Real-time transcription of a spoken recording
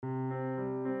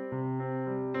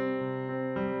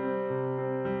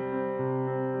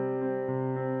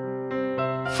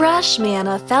Fresh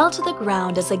manna fell to the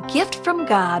ground as a gift from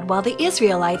God while the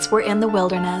Israelites were in the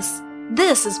wilderness.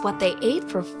 This is what they ate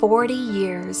for 40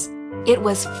 years. It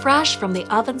was fresh from the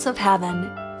ovens of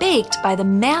heaven, baked by the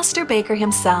master baker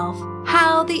himself.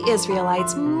 How the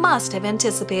Israelites must have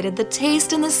anticipated the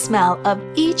taste and the smell of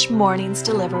each morning's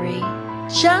delivery.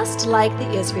 Just like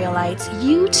the Israelites,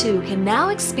 you too can now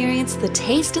experience the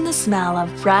taste and the smell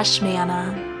of fresh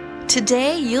manna.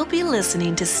 Today you'll be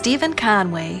listening to Stephen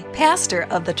Conway, pastor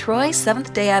of the Troy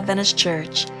Seventh-day Adventist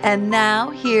Church. And now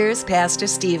here's Pastor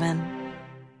Stephen.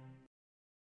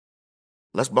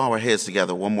 Let's bow our heads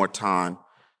together one more time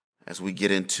as we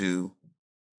get into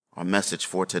our message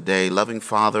for today. Loving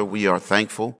Father, we are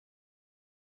thankful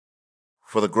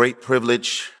for the great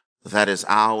privilege that is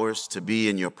ours to be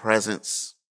in your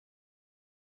presence.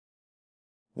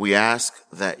 We ask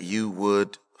that you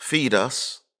would feed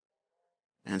us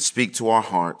and speak to our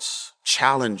hearts,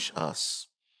 challenge us,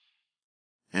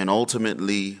 and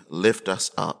ultimately lift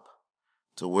us up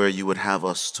to where you would have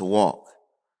us to walk.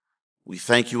 We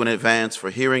thank you in advance for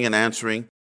hearing and answering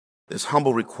this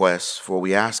humble request, for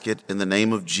we ask it in the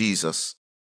name of Jesus.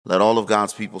 Let all of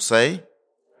God's people say,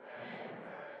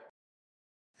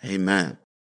 Amen.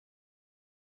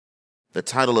 The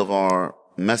title of our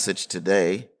message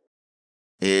today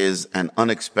is An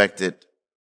Unexpected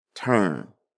Turn.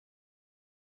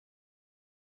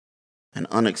 An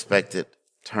unexpected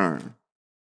turn.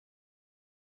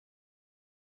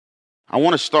 I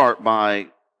want to start by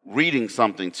reading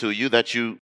something to you that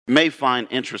you may find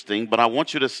interesting, but I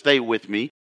want you to stay with me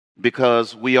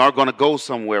because we are going to go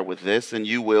somewhere with this, and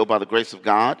you will, by the grace of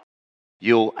God,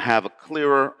 you'll have a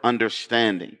clearer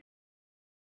understanding.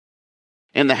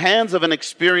 In the hands of an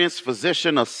experienced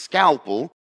physician, a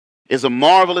scalpel is a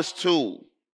marvelous tool.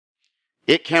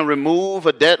 It can remove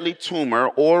a deadly tumor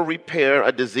or repair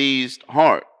a diseased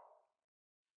heart.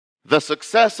 The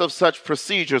success of such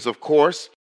procedures, of course,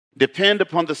 depend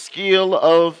upon the skill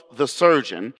of the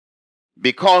surgeon,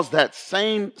 because that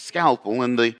same scalpel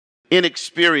in the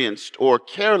inexperienced or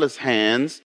careless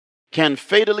hands can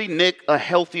fatally nick a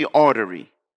healthy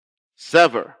artery,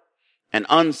 sever an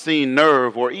unseen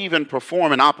nerve, or even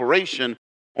perform an operation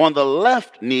on the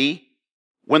left knee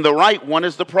when the right one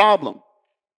is the problem.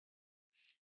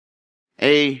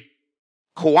 A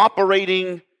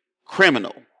cooperating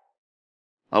criminal.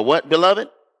 A what, beloved?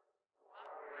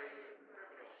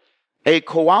 A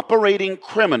cooperating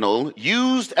criminal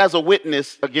used as a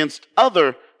witness against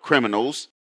other criminals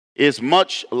is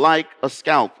much like a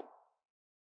scalpel.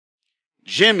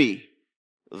 Jimmy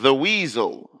the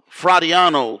Weasel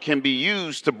Fradiano can be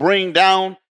used to bring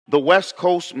down the West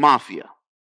Coast Mafia.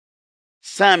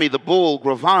 Sammy the Bull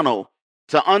Gravano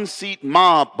to unseat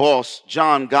mob boss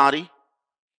John Gotti.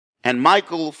 And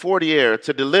Michael Fortier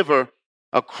to deliver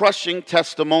a crushing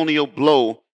testimonial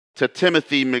blow to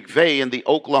Timothy McVeigh in the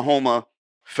Oklahoma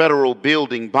federal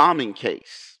building bombing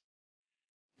case.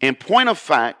 In point of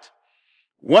fact,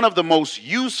 one of the most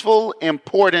useful,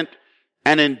 important,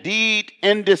 and indeed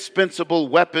indispensable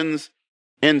weapons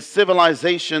in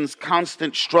civilization's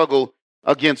constant struggle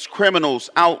against criminals,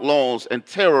 outlaws, and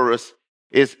terrorists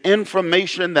is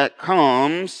information that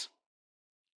comes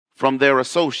from their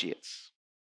associates.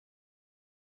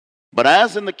 But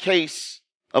as in the case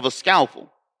of a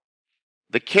scalpel,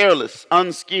 the careless,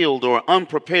 unskilled, or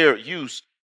unprepared use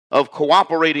of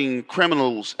cooperating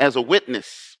criminals as a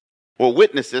witness or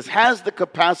witnesses has the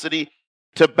capacity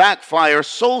to backfire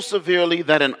so severely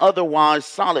that an otherwise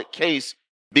solid case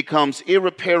becomes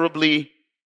irreparably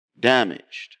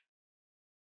damaged.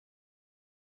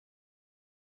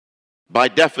 By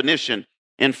definition,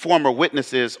 informer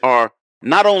witnesses are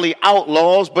not only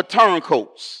outlaws but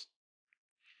turncoats.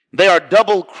 They are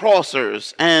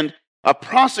double-crossers, and a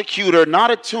prosecutor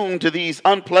not attuned to these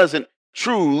unpleasant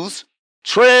truths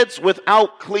treads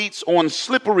without cleats on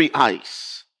slippery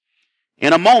ice.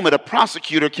 In a moment, a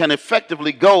prosecutor can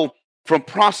effectively go from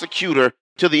prosecutor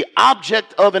to the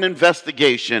object of an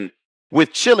investigation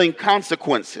with chilling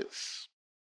consequences.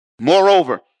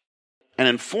 Moreover, an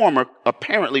informer,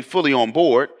 apparently fully on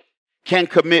board, can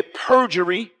commit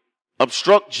perjury,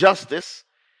 obstruct justice,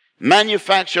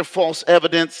 manufacture false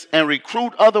evidence, and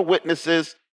recruit other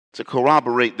witnesses to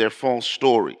corroborate their false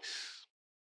stories.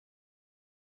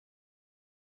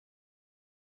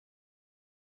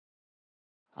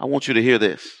 I want you to hear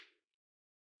this.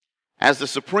 As the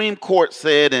Supreme Court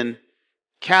said in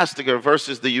Castigar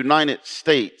versus the United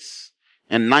States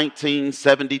in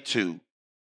 1972,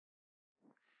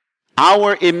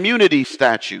 our immunity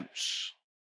statutes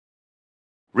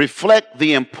reflect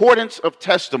the importance of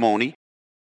testimony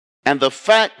and the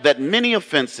fact that many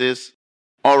offenses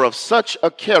are of such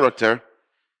a character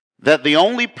that the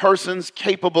only persons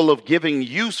capable of giving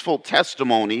useful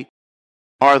testimony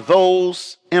are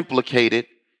those implicated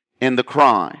in the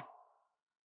crime.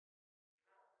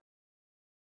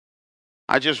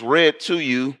 I just read to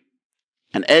you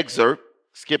an excerpt,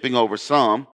 skipping over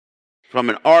some, from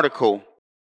an article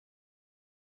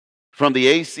from the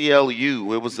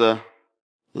ACLU. It was a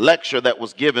lecture that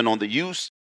was given on the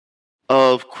use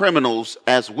of criminals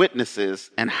as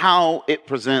witnesses and how it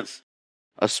presents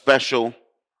a special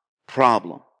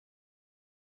problem.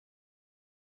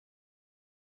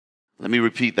 Let me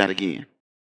repeat that again.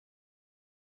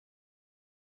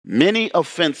 Many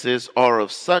offenses are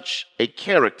of such a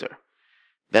character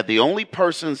that the only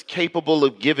persons capable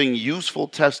of giving useful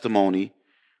testimony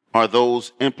are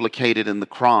those implicated in the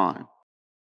crime.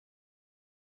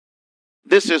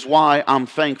 This is why I'm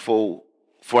thankful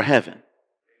for heaven.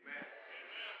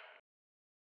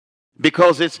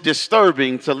 Because it's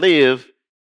disturbing to live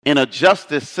in a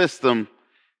justice system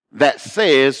that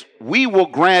says we will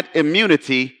grant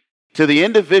immunity to the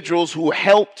individuals who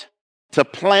helped to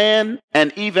plan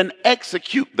and even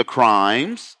execute the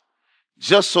crimes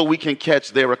just so we can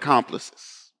catch their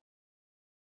accomplices.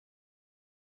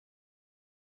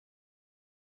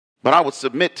 But I would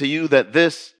submit to you that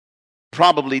this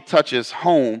probably touches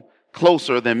home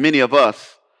closer than many of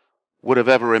us would have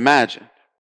ever imagined.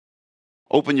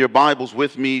 Open your Bibles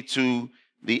with me to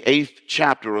the 8th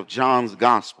chapter of John's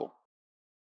Gospel.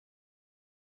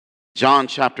 John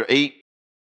chapter 8.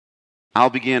 I'll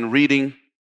begin reading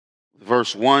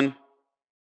verse 1.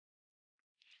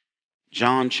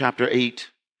 John chapter 8,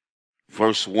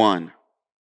 verse 1.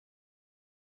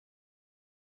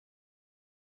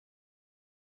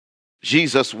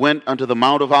 Jesus went unto the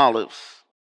Mount of Olives,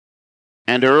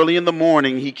 and early in the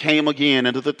morning he came again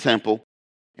into the temple,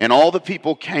 and all the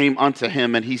people came unto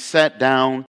him, and he sat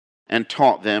down and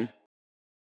taught them.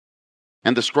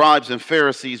 And the scribes and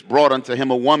Pharisees brought unto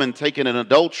him a woman taken in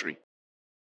adultery.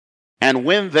 And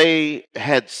when they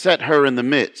had set her in the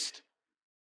midst,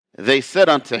 they said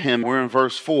unto him, we're in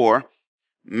verse 4,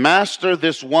 Master,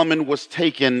 this woman was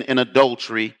taken in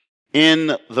adultery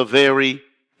in the very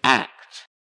act.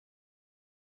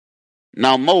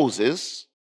 Now Moses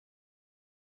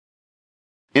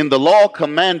in the law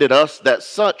commanded us that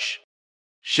such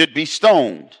should be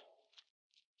stoned.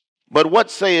 But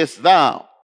what sayest thou?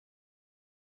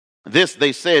 This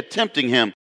they said, tempting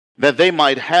him, that they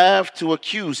might have to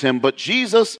accuse him. But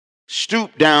Jesus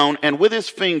stooped down and with his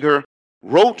finger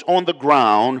wrote on the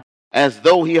ground as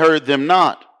though he heard them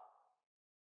not.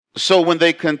 So when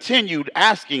they continued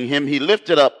asking him, he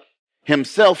lifted up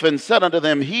himself and said unto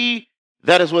them, He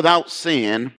that is without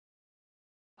sin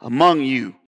among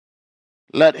you,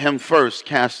 let him first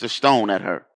cast a stone at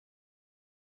her.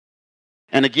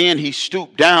 And again he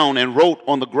stooped down and wrote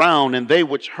on the ground, and they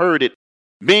which heard it,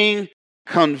 being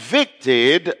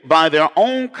convicted by their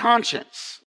own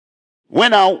conscience,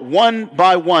 went out one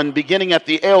by one, beginning at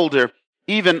the elder,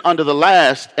 even unto the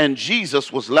last, and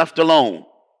Jesus was left alone,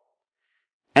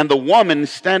 and the woman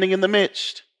standing in the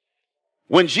midst.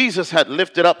 When Jesus had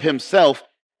lifted up himself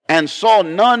and saw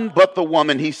none but the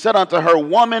woman, he said unto her,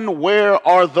 Woman, where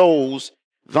are those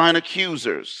thine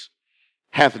accusers?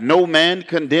 Hath no man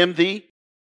condemned thee?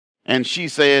 And she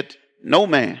said, No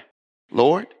man,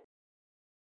 Lord.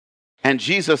 And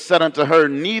Jesus said unto her,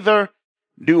 Neither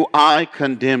do I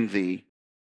condemn thee.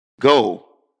 Go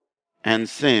and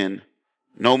sin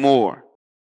no more.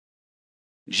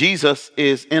 Jesus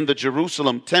is in the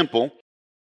Jerusalem temple.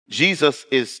 Jesus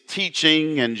is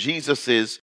teaching and Jesus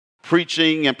is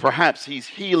preaching, and perhaps he's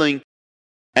healing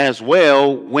as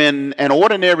well, when an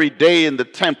ordinary day in the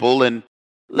temple, and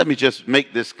let me just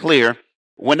make this clear,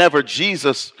 whenever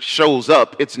Jesus shows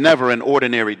up, it's never an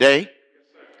ordinary day.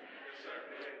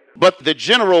 But the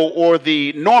general or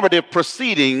the normative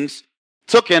proceedings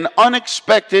took an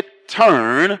unexpected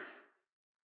turn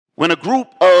when a group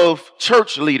of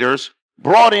church leaders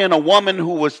brought in a woman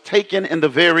who was taken in the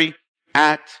very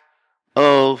act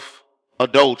of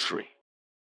adultery.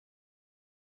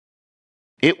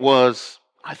 It was,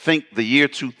 I think, the year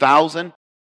 2000.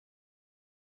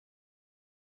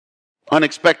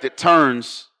 Unexpected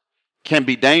turns can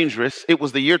be dangerous. It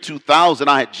was the year 2000.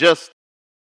 I had just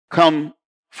come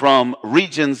from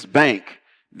Regions Bank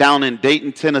down in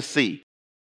Dayton, Tennessee.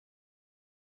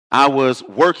 I was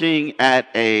working at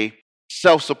a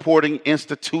self-supporting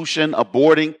institution, a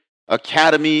boarding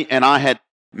academy, and I had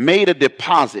made a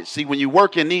deposit. See, when you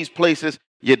work in these places,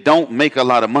 you don't make a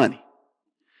lot of money.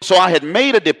 So I had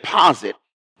made a deposit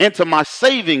into my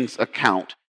savings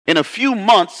account. In a few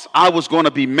months, I was going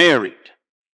to be married.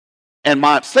 And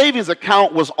my savings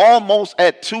account was almost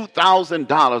at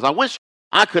 $2,000. I wish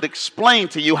I could explain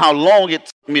to you how long it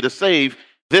took me to save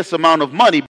this amount of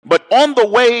money. But on the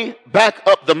way back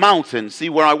up the mountain, see,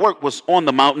 where I work was on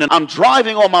the mountain, and I'm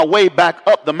driving on my way back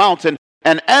up the mountain.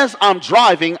 And as I'm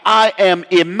driving, I am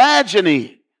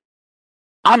imagining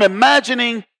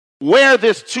where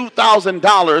this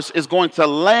 $2,000 is going to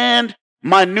land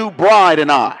my new bride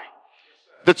and I.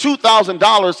 The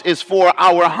 $2,000 is for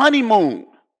our honeymoon.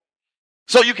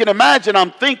 So you can imagine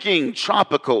I'm thinking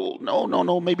tropical.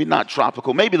 No, maybe not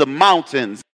tropical. Maybe the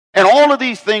mountains. And all of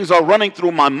these things are running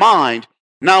through my mind.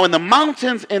 Now, in the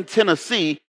mountains in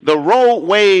Tennessee, the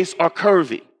roadways are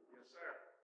curvy.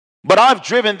 But I've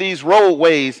driven these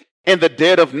roadways in the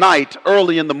dead of night,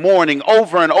 early in the morning,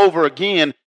 over and over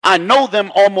again. I know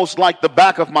them almost like the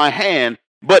back of my hand.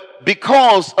 But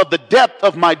because of the depth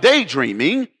of my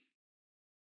daydreaming,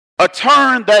 a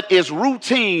turn that is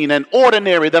routine and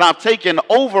ordinary that I've taken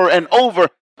over and over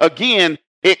again,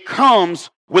 it comes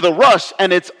with a rush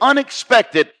and it's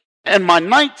unexpected. And my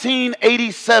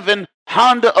 1987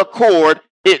 Honda Accord,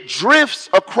 it drifts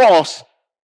across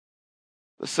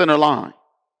the center line.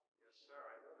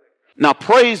 Now,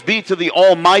 praise be to the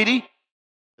Almighty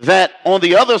that on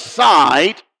the other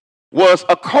side was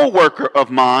a co-worker of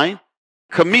mine,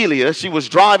 Camellia. She was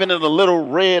driving in a little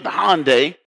red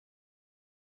Hyundai.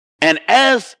 And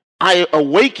as I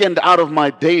awakened out of my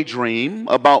daydream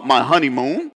about my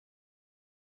honeymoon,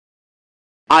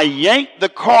 I yanked the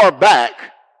car back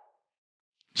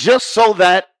just so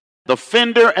that the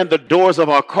fender and the doors of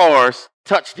our cars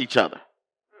touched each other.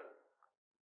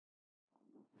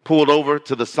 Pulled over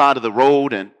to the side of the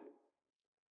road, and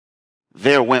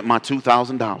there went my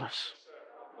 $2,000.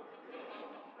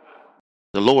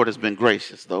 The Lord has been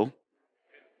gracious, though.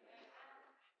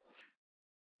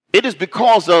 It is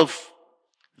because of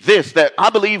this that I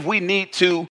believe we need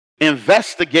to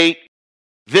investigate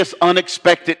this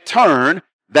unexpected turn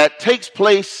that takes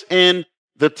place in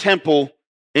the temple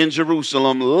in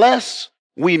Jerusalem, lest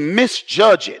we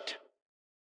misjudge it.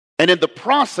 And in the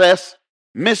process,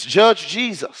 misjudge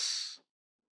Jesus.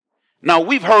 Now,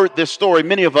 we've heard this story,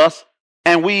 many of us,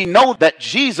 and we know that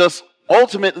Jesus,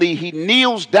 ultimately, he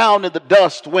kneels down in the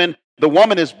dust when the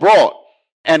woman is brought.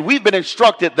 And we've been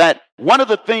instructed that one of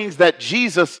the things that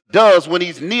Jesus does when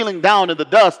he's kneeling down in the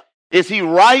dust is he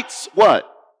writes what?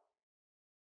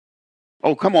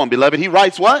 Oh, come on, beloved. He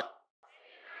writes what?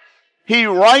 He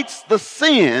writes the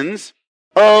sins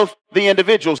of the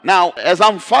individuals. Now, as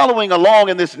I'm following along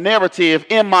in this narrative,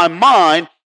 in my mind,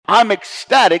 I'm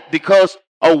ecstatic because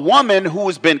a woman who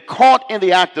has been caught in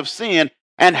the act of sin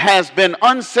and has been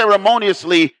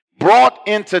unceremoniously brought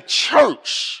into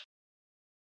church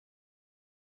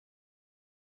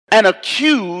and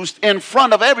accused in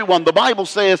front of everyone. The Bible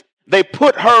says they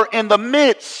put her in the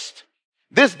midst.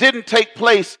 This didn't take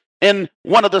place in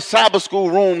one of the Sabbath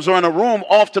school rooms or in a room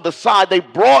off to the side. They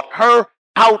brought her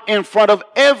out in front of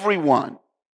everyone.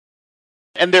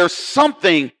 And there's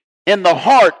something in the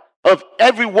heart of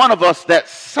every one of us that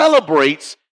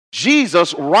celebrates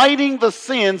Jesus writing the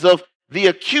sins of the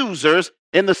accusers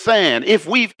in the sand. If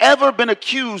we've ever been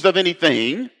accused of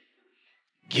anything,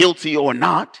 guilty or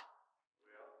not,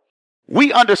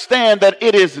 we understand that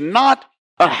it is not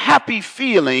a happy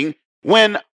feeling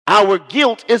when our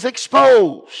guilt is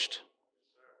exposed.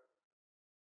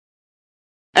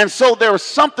 And so there is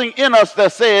something in us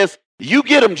that says, you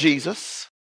get them, Jesus.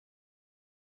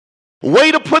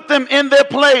 Way to put them in their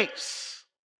place.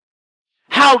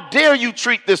 How dare you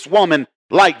treat this woman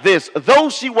like this? Though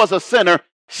she was a sinner,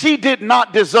 she did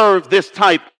not deserve this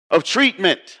type of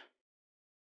treatment.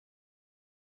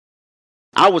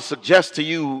 I would suggest to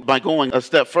you, by going a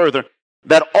step further,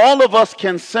 that all of us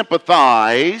can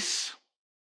sympathize.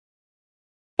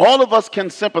 All of us can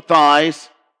sympathize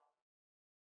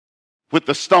with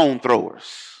the stone throwers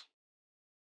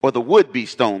or the would-be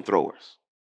stone throwers.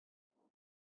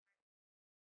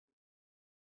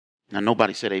 Now,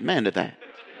 nobody said amen to that.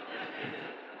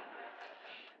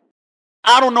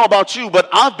 I don't know about you, but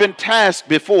I've been tasked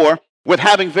before with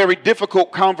having very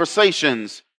difficult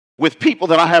conversations with people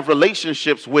that I have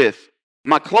relationships with.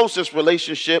 My closest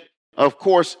relationship, of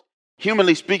course,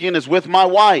 humanly speaking, is with my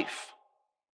wife.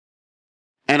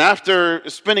 And after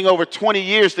spending over 20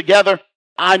 years together,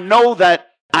 I know that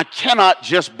I cannot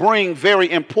just bring very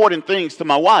important things to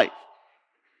my wife.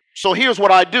 So here's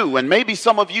what I do, and maybe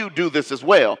some of you do this as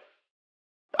well.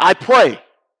 I pray,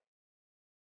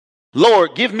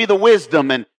 Lord, give me the wisdom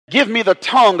and give me the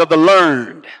tongue of the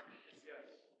learned.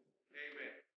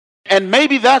 And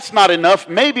maybe that's not enough.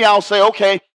 Maybe I'll say,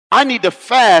 okay, I need to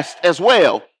fast as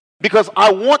well because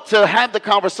I want to have the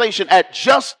conversation at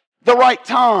just the right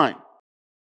time.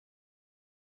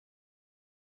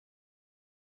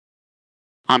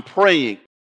 I'm praying.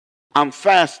 I'm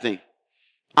fasting.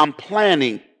 I'm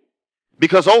planning.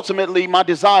 Because ultimately my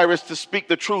desire is to speak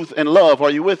the truth in love. Are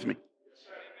you with me?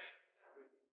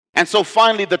 And so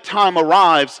finally the time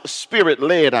arrives,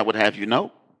 spirit-led, I would have you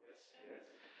know.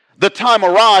 The time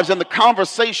arrives and the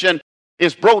conversation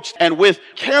is broached, and with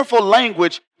careful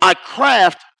language, I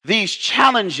craft these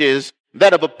challenges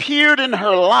that have appeared in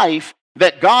her life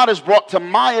that God has brought to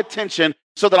my attention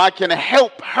so that I can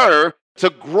help her to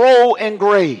grow in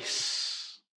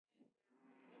grace.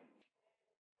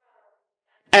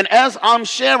 And as I'm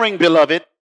sharing, beloved,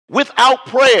 without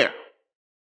prayer,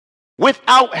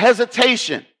 without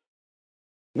hesitation,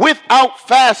 without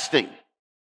fasting,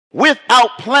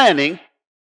 without planning,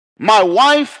 my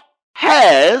wife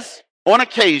has, on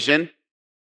occasion,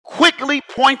 quickly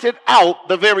pointed out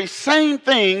the very same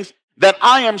things that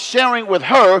I am sharing with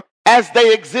her as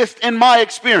they exist in my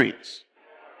experience.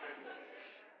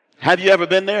 Have you ever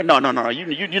been there? No.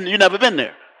 You never been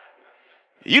there.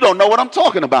 You don't know what I'm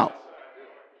talking about.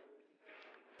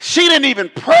 She didn't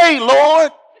even pray,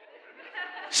 Lord.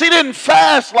 She didn't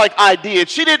fast like I did.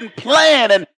 She didn't plan,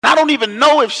 and I don't even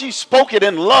know if she spoke it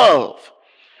in love.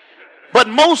 But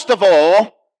most of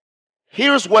all,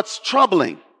 here's what's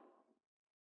troubling.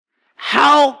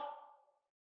 How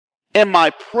in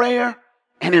my prayer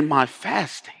and in my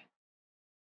fasting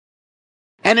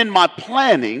and in my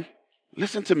planning,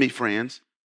 listen to me, friends,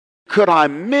 could I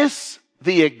miss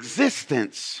the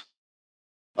existence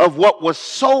of what was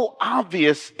so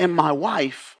obvious in my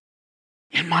wife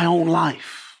in my own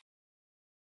life?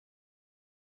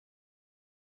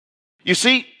 You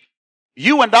see,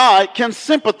 you and I can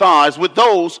sympathize with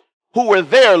those who were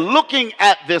there looking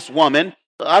at this woman.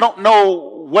 I don't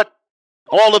know what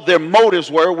all of their motives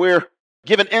were. We're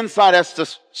given insight as to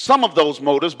some of those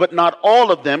motives, but not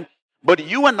all of them. But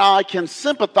you and I can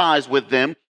sympathize with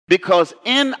them because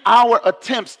in our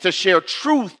attempts to share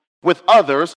truth with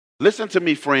others, listen to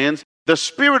me, friends, the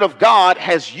Spirit of God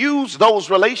has used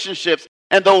those relationships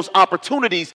and those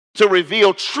opportunities to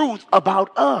reveal truth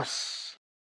about us.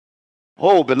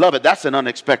 Oh, beloved, that's an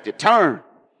unexpected turn.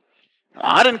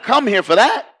 I didn't come here for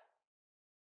that.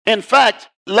 In fact,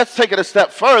 let's take it a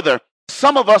step further.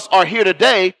 Some of us are here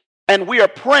today and we are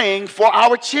praying for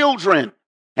our children.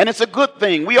 And it's a good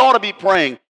thing. We ought to be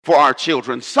praying for our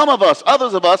children. Some of us,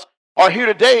 others of us, are here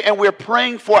today and we're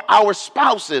praying for our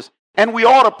spouses. And we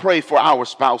ought to pray for our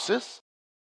spouses.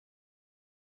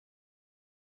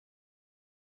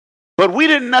 But we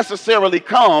didn't necessarily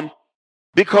come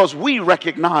because we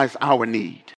recognize our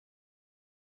need.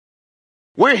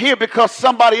 We're here because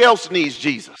somebody else needs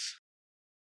Jesus.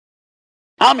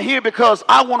 I'm here because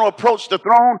I want to approach the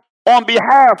throne on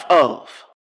behalf of.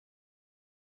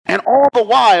 And all the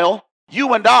while,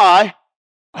 you and I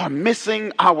are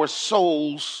missing our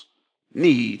soul's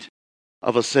need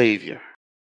of a Savior.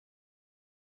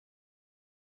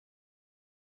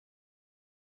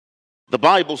 The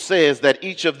Bible says that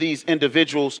each of these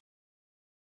individuals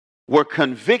were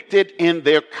convicted in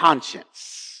their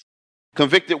conscience.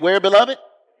 Convicted where, beloved?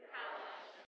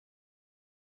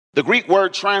 The Greek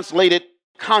word translated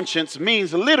conscience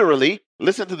means literally,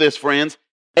 listen to this, friends,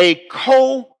 a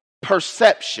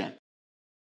co-perception.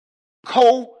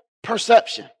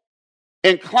 Co-perception.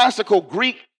 In classical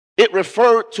Greek, it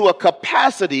referred to a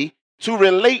capacity to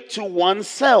relate to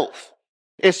oneself,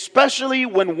 especially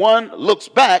when one looks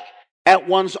back at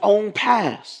one's own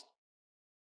past.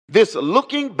 This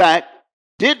looking back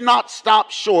did not stop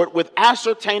short with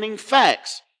ascertaining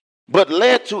facts, but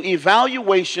led to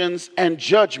evaluations and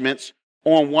judgments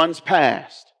on one's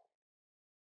past.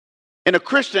 In a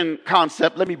Christian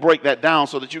concept, let me break that down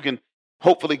so that you can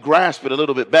hopefully grasp it a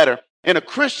little bit better. In a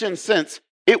Christian sense,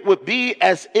 it would be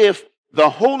as if the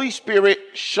Holy Spirit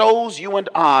shows you and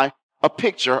I a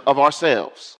picture of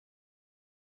ourselves.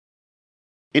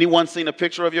 Anyone seen a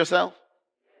picture of yourself?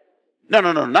 No,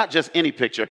 not just any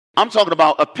picture. I'm talking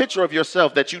about a picture of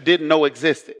yourself that you didn't know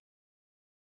existed.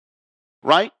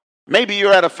 Right? Maybe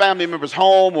you're at a family member's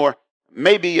home, or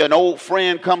maybe an old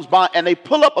friend comes by and they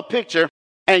pull up a picture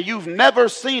and you've never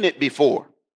seen it before.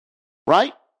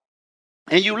 Right?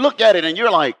 And you look at it and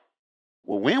you're like,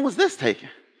 well, when was this taken?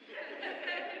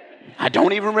 I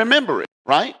don't even remember it.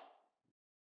 Right?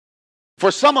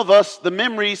 For some of us, the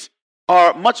memories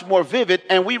are much more vivid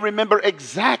and we remember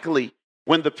exactly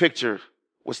when the picture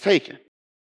was taken.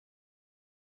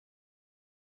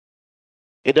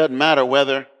 It doesn't matter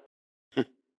whether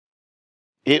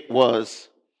it was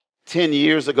 10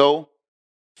 years ago,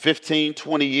 15,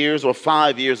 20 years, or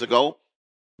 5 years ago.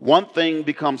 One thing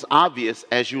becomes obvious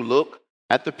as you look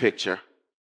at the picture.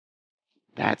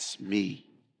 That's me.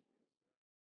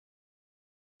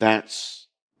 That's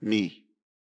me.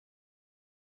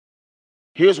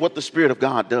 Here's what the Spirit of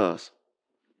God does.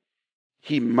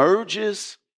 He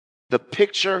merges the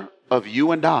picture of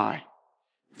you and I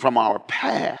from our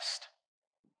past,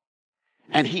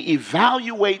 and he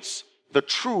evaluates the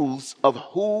truths of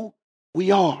who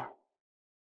we are.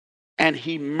 And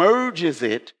he merges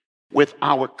it with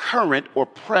our current or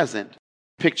present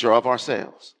picture of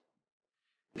ourselves.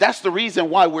 That's the reason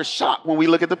why we're shocked when we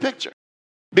look at the picture.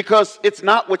 Because it's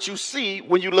not what you see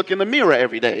when you look in the mirror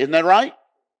every day. Isn't that right?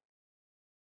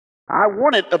 I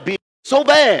wanted a beard so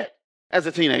bad as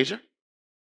a teenager.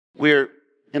 We're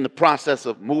in the process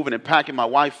of moving and packing. My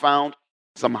wife found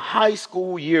some high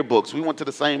school yearbooks. We went to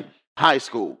the same high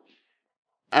school.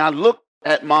 And I looked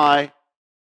at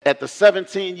the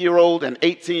 17-year-old and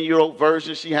 18-year-old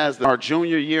version. She has our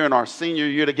junior year and our senior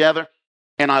year together.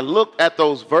 And I looked at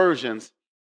those versions,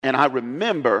 and I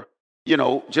remember,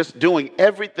 just doing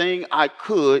everything I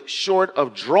could short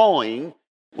of drawing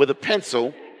with a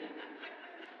pencil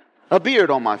a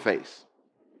beard on my face.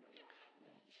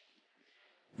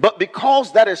 But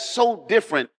because that is so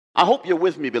different, I hope you're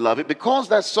with me, beloved, because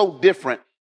that's so different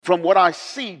from what I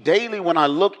see daily when I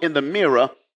look in the mirror,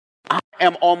 I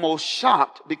am almost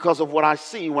shocked because of what I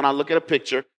see when I look at a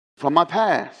picture from my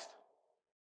past.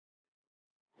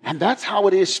 And that's how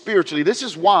it is spiritually. This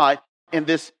is why in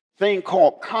this thing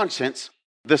called conscience,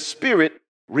 the Spirit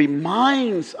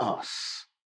reminds us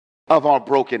of our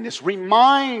brokenness,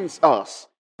 reminds us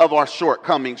of our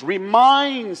shortcomings,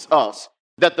 reminds us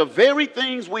that the very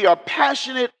things we are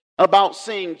passionate about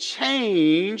seeing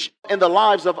change in the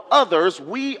lives of others,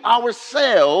 we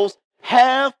ourselves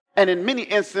have, and in many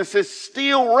instances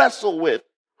still wrestle with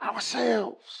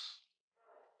ourselves.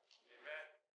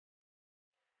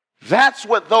 That's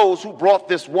what those who brought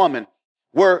this woman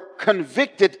were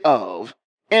convicted of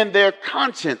in their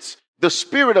conscience. The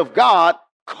Spirit of God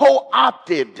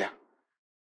co-opted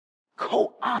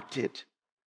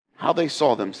how they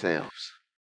saw themselves.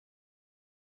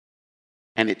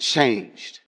 And it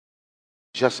changed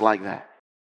just like that.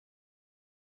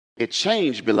 It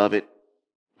changed, beloved,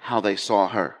 how they saw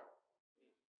her.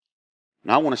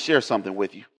 Now, I want to share something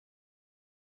with you.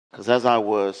 Because as I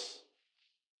was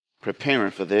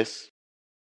preparing for this,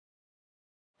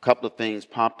 a couple of things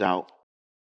popped out.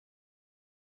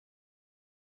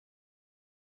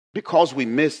 Because we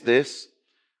miss this,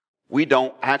 we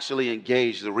don't actually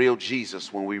engage the real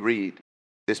Jesus when we read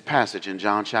this passage in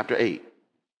John chapter 8.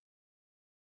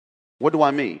 What do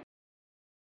I mean?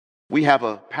 We have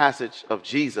a passage of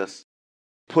Jesus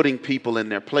putting people in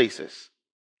their places.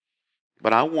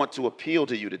 But I want to appeal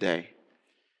to you today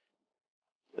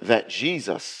that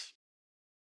Jesus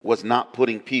was not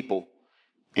putting people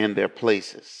in their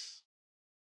places.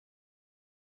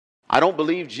 I don't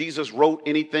believe Jesus wrote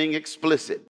anything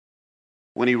explicit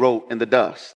when he wrote in the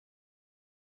dust,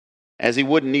 as he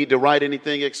wouldn't need to write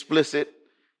anything explicit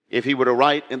if he were to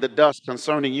write in the dust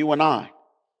concerning you and I.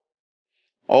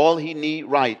 All he need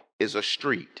write is a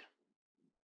street,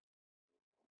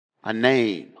 a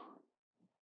name,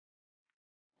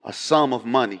 a sum of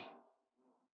money,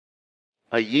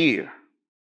 a year,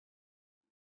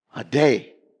 a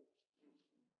day.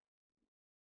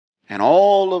 And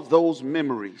all of those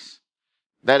memories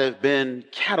that have been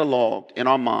cataloged in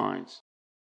our minds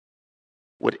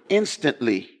would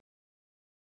instantly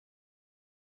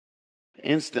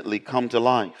come to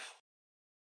life.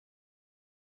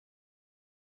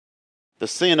 The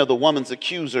sin of the woman's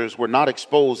accusers were not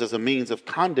exposed as a means of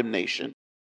condemnation,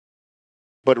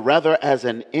 but rather as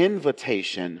an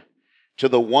invitation to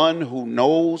the one who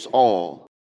knows all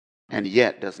and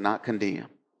yet does not condemn.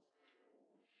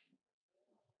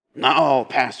 No,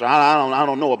 Pastor, I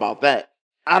don't know about that.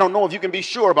 I don't know if you can be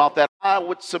sure about that. I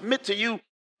would submit to you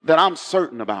that I'm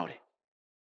certain about it.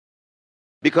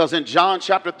 Because in John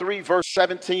chapter 3, verse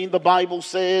 17, the Bible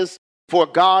says, "For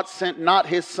God sent not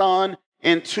his Son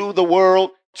into the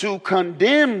world to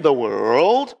condemn the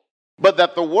world, but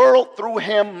that the world through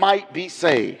him might be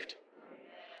saved."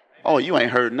 Oh, you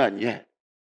ain't heard nothing yet.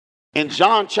 In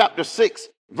John chapter 6,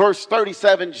 verse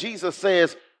 37, Jesus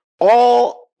says,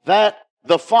 "All that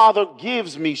the Father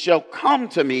gives me shall come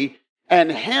to me,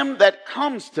 and him that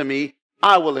comes to me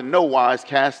I will in no wise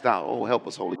cast out." Oh, help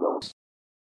us, Holy Ghost.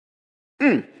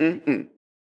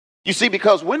 You see,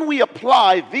 because when we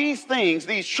apply these things,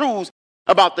 these truths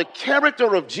about the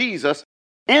character of Jesus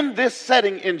in this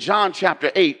setting in John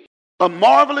chapter 8, a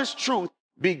marvelous truth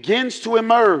begins to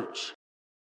emerge.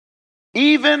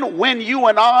 Even when you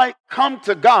and I come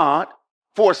to God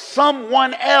for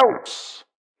someone else,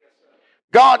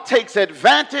 God takes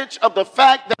advantage of the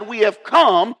fact that we have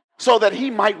come so that he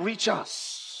might reach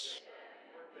us.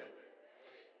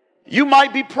 You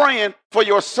might be praying for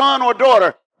your son or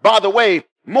daughter. By the way,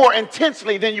 more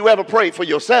intensely than you ever prayed for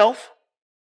yourself.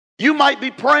 You might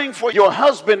be praying for your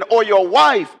husband or your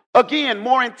wife, again,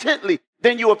 more intently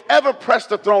than you have ever pressed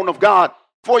the throne of God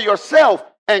for yourself.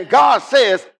 And God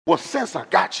says, well, since I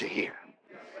got you here,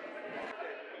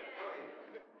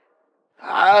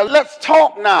 let's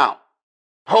talk now.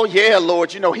 Oh, yeah,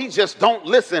 Lord, he just don't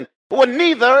listen. Well,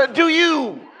 neither do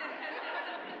you.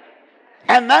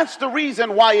 And that's the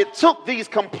reason why it took these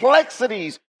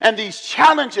complexities and these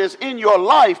challenges in your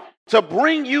life to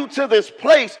bring you to this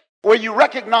place where you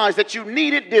recognize that you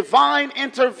needed divine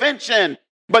intervention.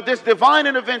 But this divine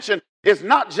intervention is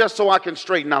not just so I can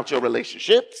straighten out your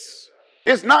relationships.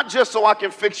 It's not just so I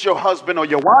can fix your husband or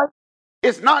your wife.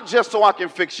 It's not just so I can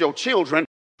fix your children.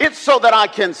 It's so that I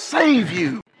can save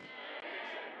you.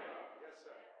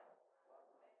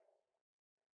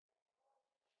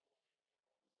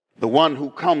 The one who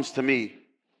comes to me,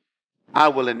 I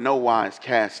will in no wise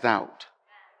cast out.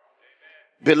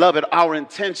 Beloved, our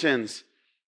intentions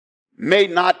may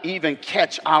not even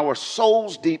catch our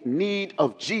soul's deep need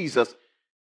of Jesus,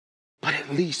 but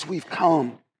at least we've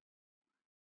come.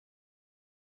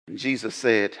 And Jesus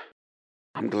said,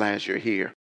 I'm glad you're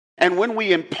here. And when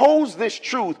we impose this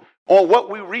truth on what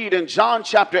we read in John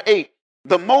chapter 8,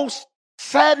 the most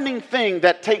saddening thing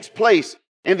that takes place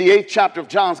in the 8th chapter of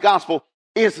John's gospel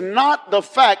is not the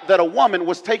fact that a woman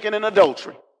was taken in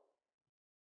adultery.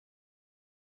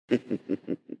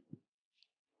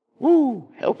 Woo,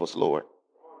 help us, Lord.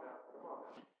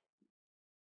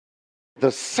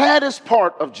 The saddest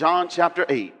part of John chapter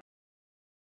 8,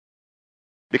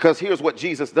 because here's what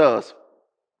Jesus does.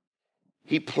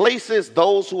 He places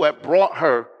those who have brought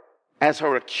her as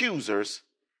her accusers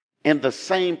in the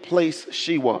same place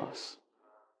she was.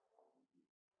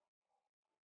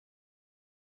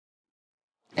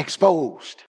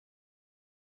 Exposed.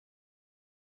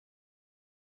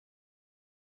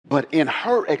 But in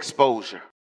her exposure,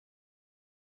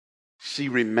 she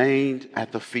remained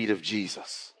at the feet of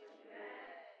Jesus.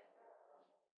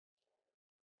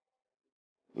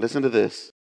 Listen to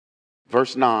this.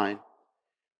 Verse 9.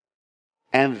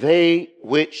 And they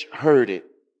which heard it,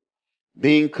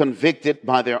 being convicted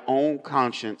by their own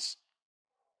conscience,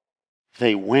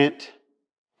 they went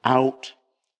out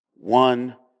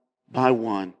one by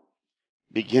one,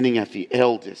 beginning at the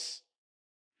eldest,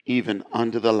 even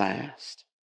unto the last.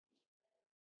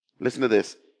 Listen to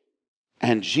this.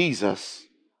 And Jesus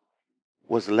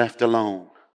was left alone.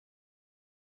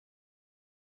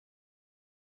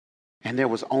 And there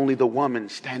was only the woman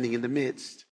standing in the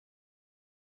midst.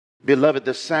 Beloved,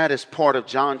 the saddest part of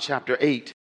John chapter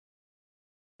 8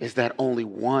 is that only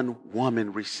one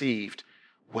woman received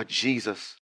what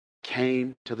Jesus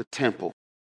came to the temple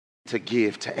to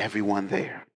give to everyone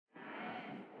there.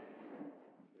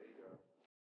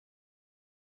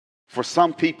 For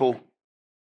some people,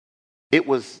 it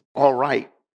was all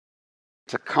right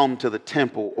to come to the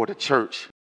temple or the church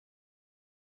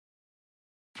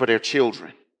for their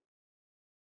children,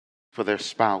 for their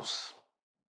spouse,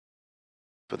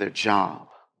 for their job.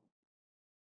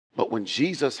 But when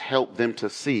Jesus helped them to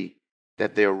see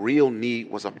that their real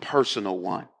need was a personal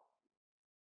one,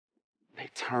 they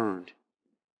turned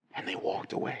and they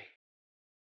walked away.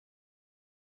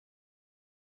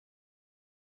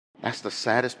 That's the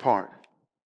saddest part.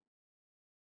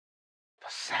 The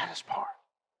saddest part.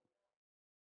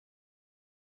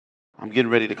 I'm getting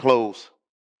ready to close.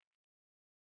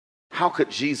 How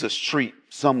could Jesus treat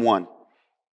someone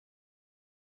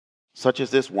such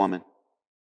as this woman,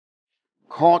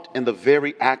 caught in the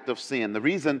very act of sin? The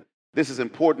reason this is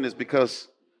important is because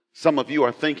some of you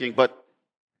are thinking, but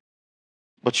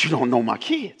you don't know my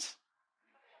kids.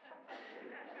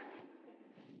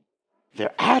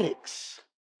 They're addicts.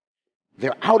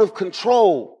 They're out of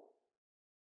control.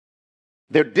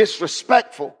 They're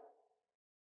disrespectful.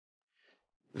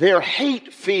 They're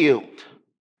hate-filled.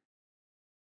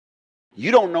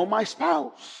 You don't know my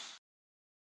spouse.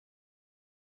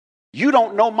 You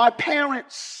don't know my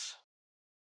parents.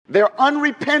 They're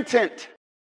unrepentant.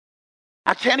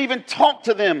 I can't even talk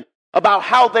to them about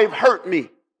how they've hurt me.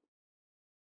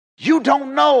 You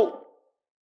don't know.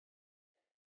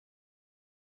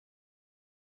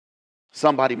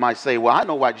 Somebody might say, well, I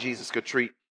know why Jesus could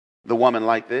treat the woman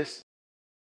like this.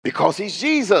 Because he's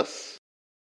Jesus.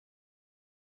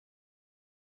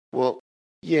 Well,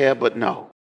 yeah, but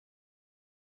no.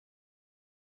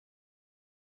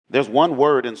 There's one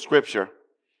word in Scripture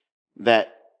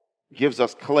that gives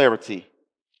us clarity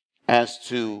as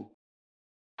to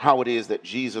how it is that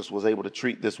Jesus was able to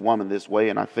treat this woman this way,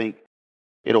 and I think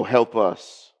it'll help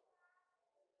us.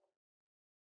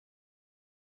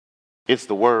 It's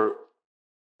the word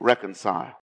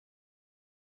reconcile.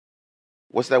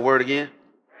 What's that word again?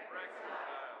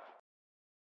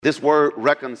 This word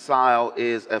reconcile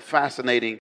is a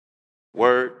fascinating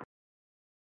word.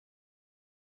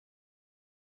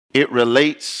 It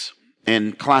relates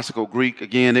in classical Greek.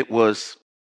 Again, it was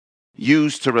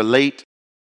used to relate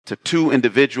to two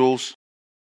individuals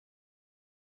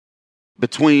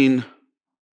between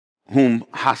whom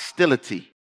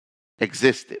hostility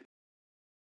existed.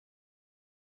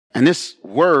 And this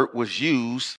word was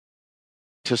used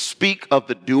to speak of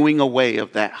the doing away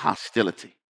of that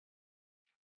hostility.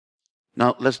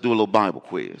 Now, let's do a little Bible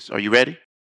quiz. Are you ready?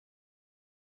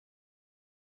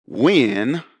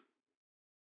 When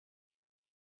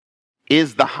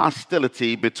is the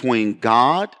hostility between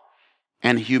God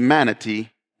and humanity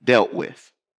dealt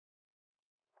with?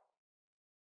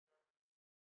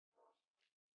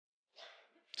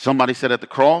 Somebody said at the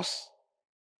cross.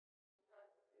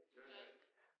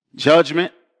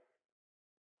 Judgment.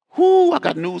 Whoo, I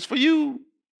got news for you.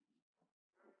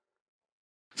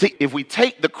 See, if we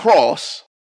take the cross,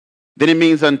 then it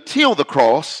means until the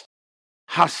cross,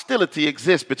 hostility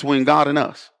exists between God and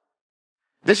us.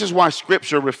 This is why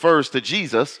Scripture refers to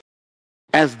Jesus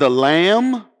as the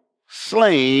Lamb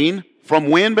slain from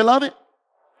when, beloved?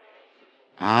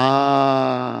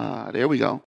 There we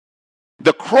go.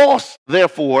 The cross,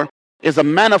 therefore, is a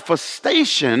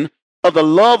manifestation of the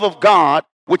love of God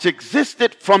which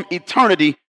existed from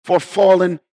eternity for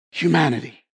fallen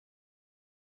humanity.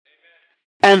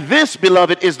 And this,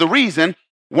 beloved, is the reason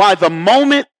why the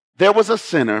moment there was a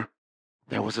sinner,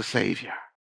 there was a Savior.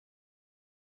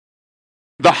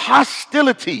 The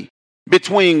hostility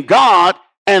between God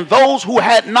and those who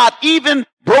had not even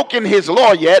broken his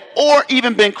law yet or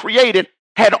even been created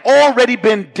had already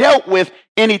been dealt with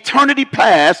in eternity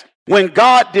past when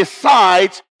God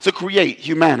decides to create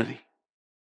humanity.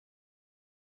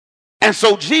 And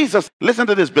so Jesus, listen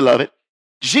to this, beloved.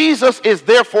 Jesus is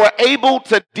therefore able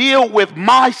to deal with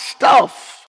my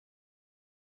stuff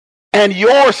and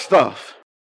your stuff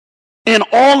in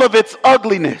all of its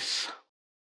ugliness,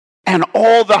 and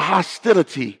all the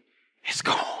hostility is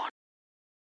gone.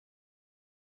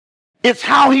 It's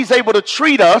how he's able to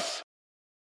treat us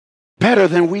better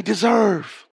than we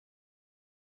deserve.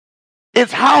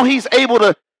 It's how he's able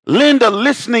to lend a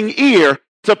listening ear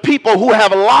to people who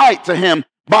have lied to him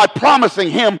by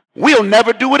promising him we'll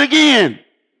never do it again.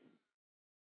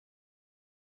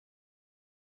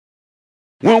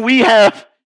 When we have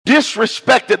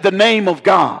disrespected the name of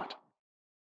God,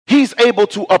 he's able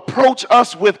to approach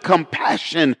us with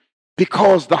compassion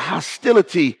because the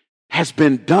hostility has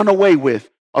been done away with,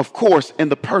 of course, in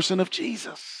the person of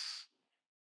Jesus.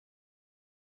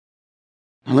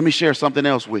 Now, let me share something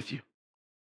else with you.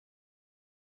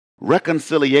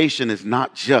 Reconciliation is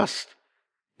not just,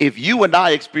 if you and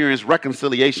I experience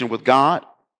reconciliation with God,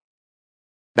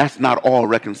 that's not all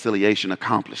reconciliation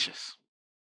accomplishes.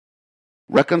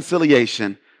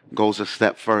 Reconciliation goes a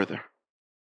step further.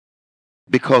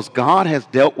 Because God has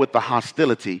dealt with the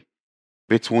hostility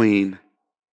between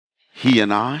he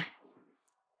and I,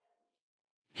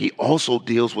 he also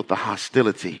deals with the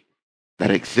hostility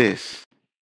that exists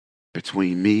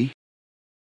between me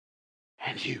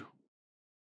and you.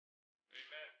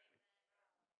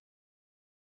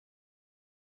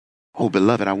 Oh,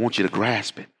 beloved, I want you to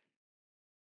grasp it.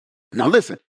 Now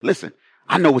listen.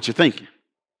 I know what you're thinking.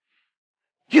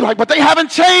 You're like, but they haven't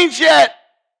changed yet.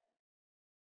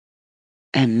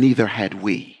 And neither had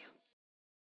we.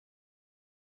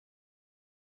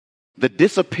 The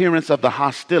disappearance of the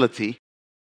hostility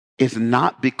is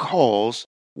not because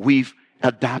we've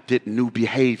adopted new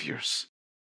behaviors.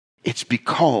 It's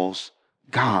because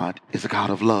God is a God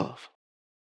of love.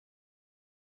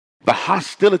 The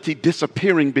hostility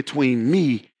disappearing between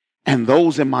me and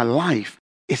those in my life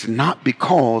is not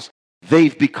because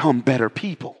they've become better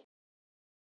people,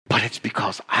 but it's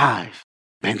because I've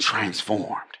been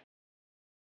transformed.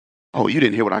 Oh, you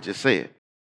didn't hear what I just said.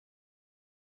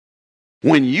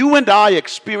 When you and I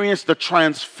experience the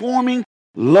transforming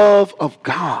love of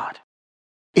God,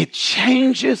 it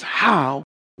changes how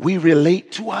we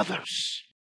relate to others.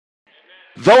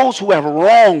 Those who have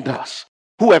wronged us,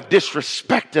 who have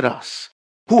disrespected us,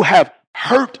 who have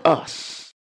hurt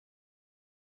us,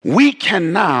 we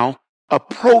can now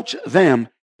approach them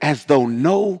as though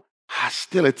no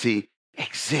hostility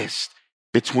exists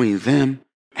between them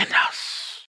and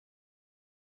us.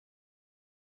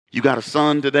 You got a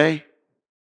son today?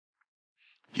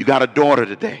 You got a daughter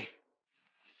today?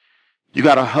 You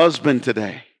got a husband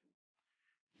today?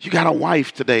 You got a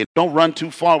wife today? Don't run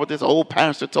too far with this old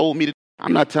pastor told me to.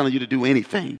 I'm not telling you to do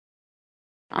anything.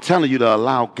 I'm telling you to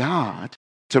allow God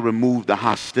to remove the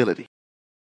hostility.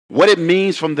 What it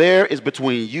means from there is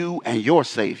between you and your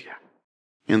Savior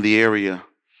in the area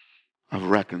of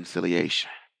reconciliation.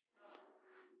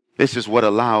 This is what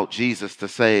allowed Jesus to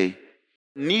say,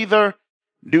 neither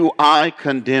do I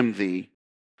condemn thee.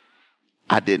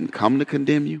 I didn't come to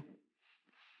condemn you.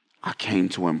 I came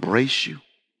to embrace you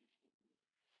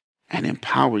and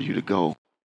empower you to go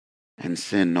and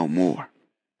sin no more.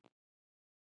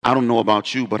 I don't know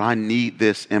about you, but I need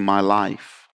this in my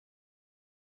life.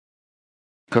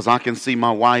 Because I can see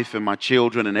my wife and my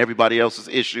children and everybody else's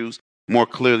issues more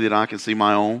clearly than I can see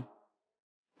my own.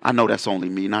 I know that's only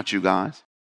me, not you guys.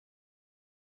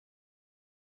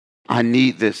 I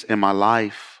need this in my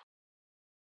life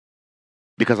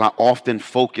because I often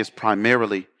focus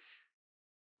primarily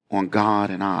on God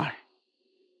and I,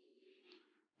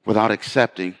 without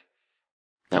accepting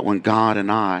that when God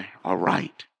and I are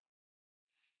right,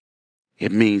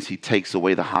 it means he takes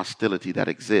away the hostility that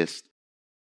exists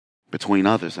between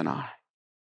others and I.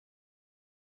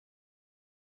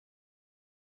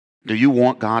 Do you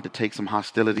want God to take some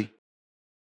hostility?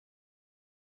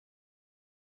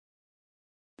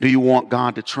 Do you want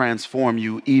God to transform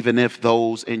you even if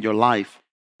those in your life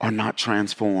are not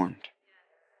transformed?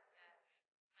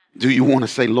 Do you want to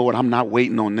say, Lord, I'm not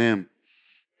waiting on them.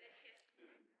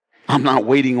 I'm not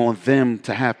waiting on them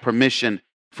to have permission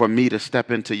for me to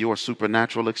step into your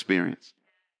supernatural experience.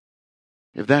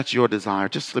 If that's your desire,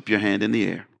 just slip your hand in the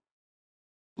air.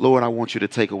 Lord, I want you to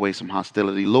take away some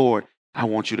hostility. Lord, I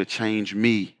want you to change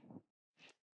me.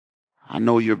 I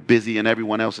know you're busy in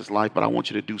everyone else's life, but I want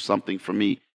you to do something for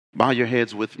me. Bow your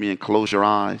heads with me and close your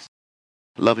eyes.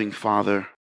 Loving Father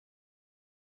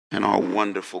and our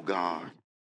wonderful God.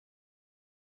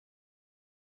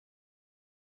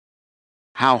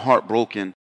 How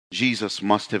heartbroken Jesus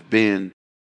must have been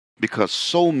because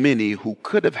so many who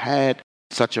could have had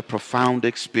such a profound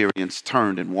experience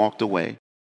turned and walked away.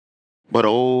 But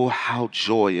oh, how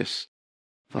joyous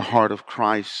the heart of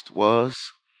Christ was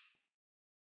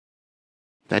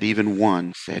that even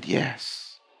one said,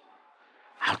 yes,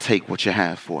 I'll take what you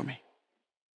have for me.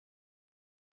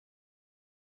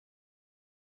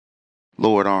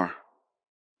 Lord, our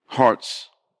hearts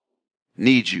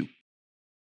need you.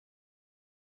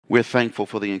 We're thankful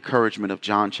for the encouragement of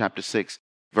John chapter 6,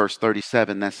 verse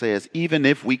 37 that says, even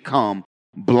if we come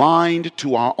blind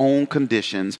to our own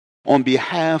conditions, on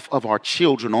behalf of our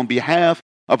children, on behalf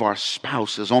of our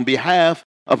spouses, on behalf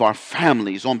of our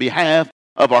families, on behalf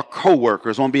of our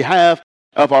co-workers, on behalf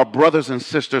of our brothers and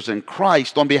sisters in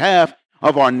Christ, on behalf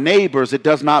of our neighbors, it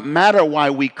does not matter why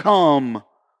we come.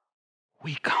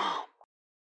 We come.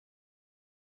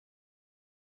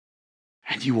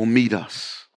 And you will meet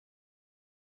us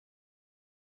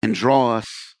and draw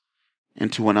us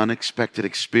into an unexpected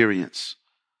experience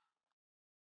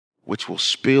which will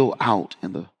spill out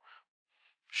in the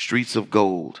streets of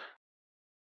gold.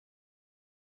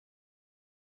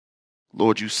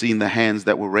 Lord, you've seen the hands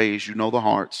that were raised. You know the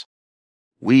hearts.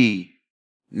 We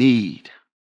need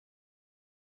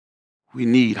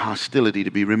hostility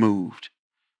to be removed.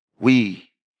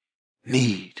 We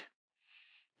need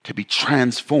to be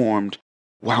transformed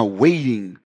while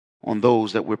waiting on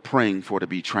those that we're praying for to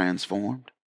be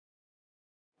transformed.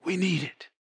 We need it.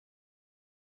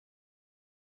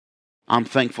 I'm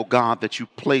thankful, God, that you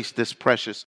placed this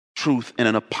precious truth in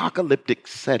an apocalyptic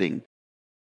setting.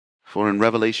 For in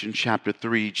Revelation chapter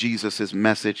 3, Jesus'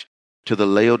 message to the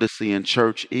Laodicean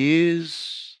church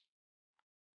is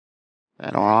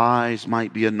that our eyes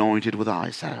might be anointed with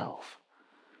eye salve,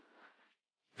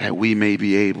 that we may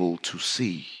be able to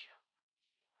see.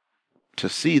 To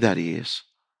see, that is,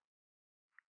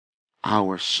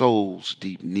 our soul's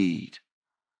deep need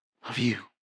of you.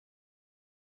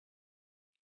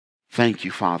 Thank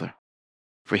you, Father,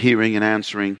 for hearing and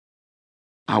answering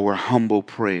our humble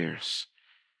prayers.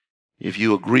 If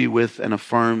you agree with and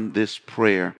affirm this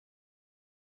prayer,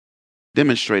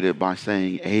 demonstrate it by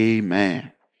saying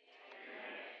amen.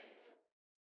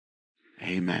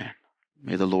 Amen.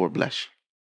 May the Lord bless you.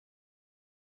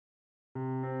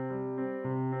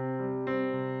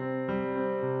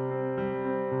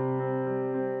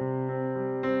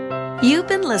 You've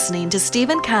been listening to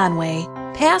Stephen Conway,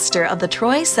 pastor of the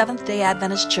Troy Seventh-day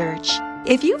Adventist Church.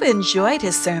 If you've enjoyed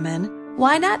his sermon,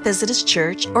 why not visit his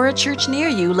church or a church near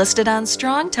you listed on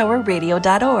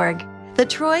strongtowerradio.org? The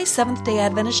Troy Seventh-day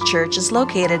Adventist Church is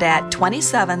located at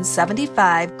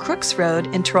 2775 Crooks Road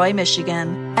in Troy,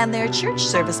 Michigan, and their church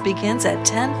service begins at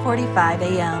 10:45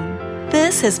 a.m.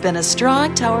 This has been a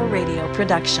Strong Tower Radio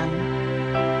production.